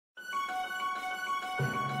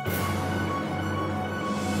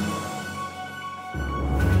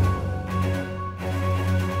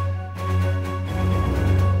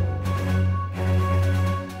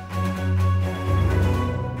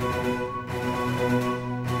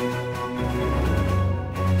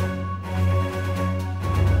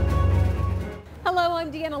Hello,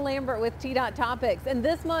 I'm Deanna Lambert with TDOT Topics, and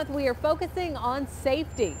this month we are focusing on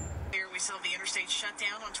safety. Here we saw the interstate shut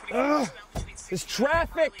down on 24. This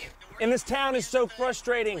traffic in this town is so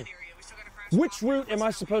frustrating. Which route am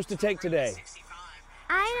I supposed to take today?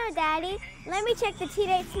 I know, Daddy. Let me check the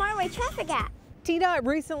TDOT SmartWay traffic app. TDOT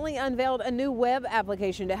recently unveiled a new web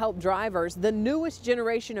application to help drivers. The newest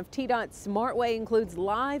generation of TDOT SmartWay includes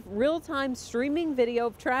live, real-time streaming video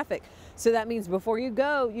of traffic. So that means before you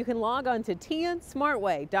go, you can log on to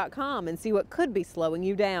tnsmartway.com and see what could be slowing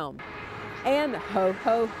you down. And ho,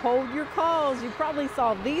 ho, hold your calls. You probably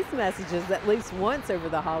saw these messages at least once over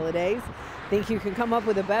the holidays. Think you can come up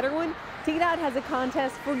with a better one? TDOT has a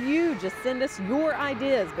contest for you. Just send us your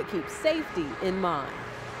ideas, but keep safety in mind.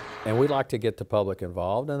 And we like to get the public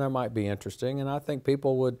involved, and that might be interesting, and I think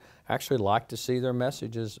people would actually like to see their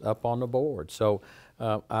messages up on the board. So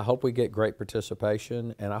I hope we get great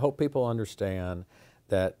participation, and I hope people understand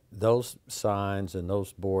that those signs and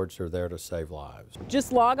those boards are there to save lives.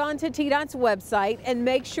 Just log on to TDOT's website and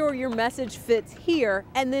make sure your message fits here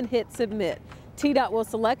and then hit submit. TDOT will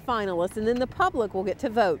select finalists and then the public will get to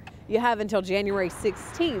vote. You have until January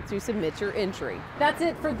 16th to submit your entry. That's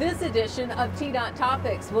it for this edition of TDOT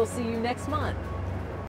Topics. We'll see you next month.